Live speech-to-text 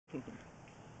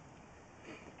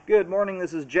Good morning,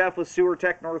 this is Jeff with Sewer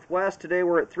Tech Northwest. Today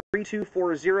we're at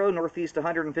 3240 Northeast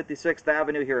 156th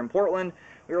Avenue here in Portland.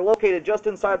 We are located just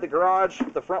inside the garage,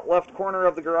 the front left corner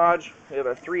of the garage. We have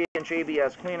a 3-inch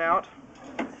ABS cleanout.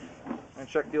 And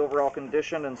check the overall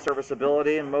condition and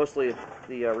serviceability and mostly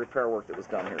the repair work that was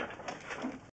done here.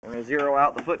 We're going to zero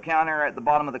out the foot counter at the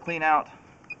bottom of the cleanout.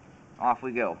 Off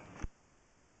we go.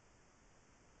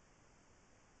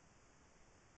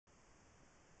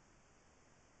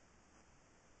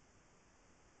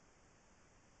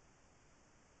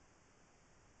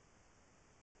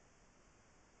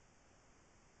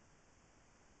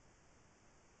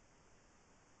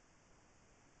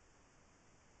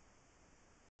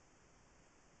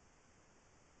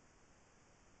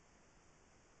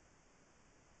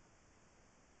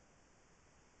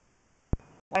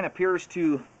 Line appears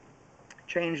to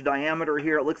change diameter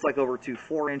here. It looks like over to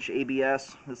 4-inch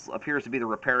ABS. This appears to be the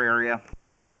repair area.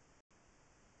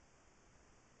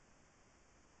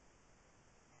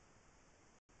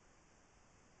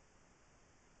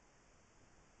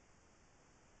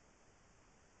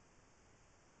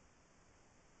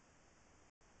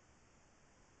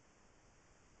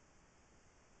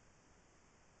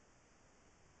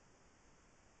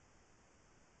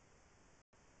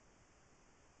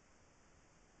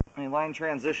 The line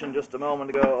transitioned just a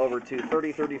moment ago over to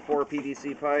 3034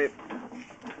 PVC pipe.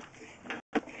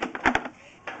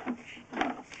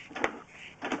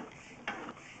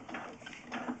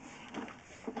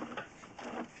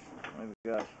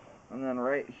 And then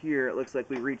right here, it looks like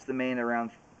we reached the main around,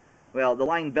 well, the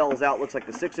line bells out, looks like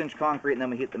the 6-inch concrete, and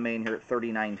then we hit the main here at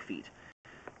 39 feet.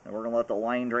 And we're going to let the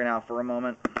line drain out for a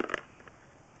moment.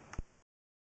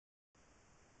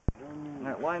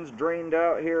 That line's drained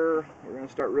out here. We're going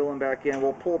to start reeling back in.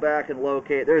 We'll pull back and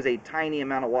locate. There's a tiny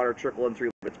amount of water trickling through,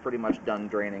 but it's pretty much done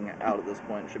draining out at this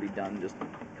point. It should be done in just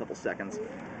a couple seconds.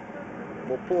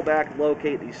 We'll pull back,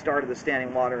 locate the start of the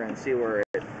standing water, and see where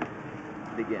it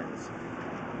begins.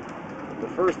 The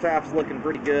first half's looking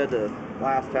pretty good. The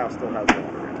last half still has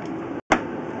water in it.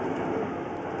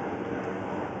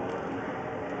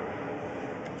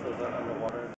 So is that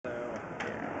underwater?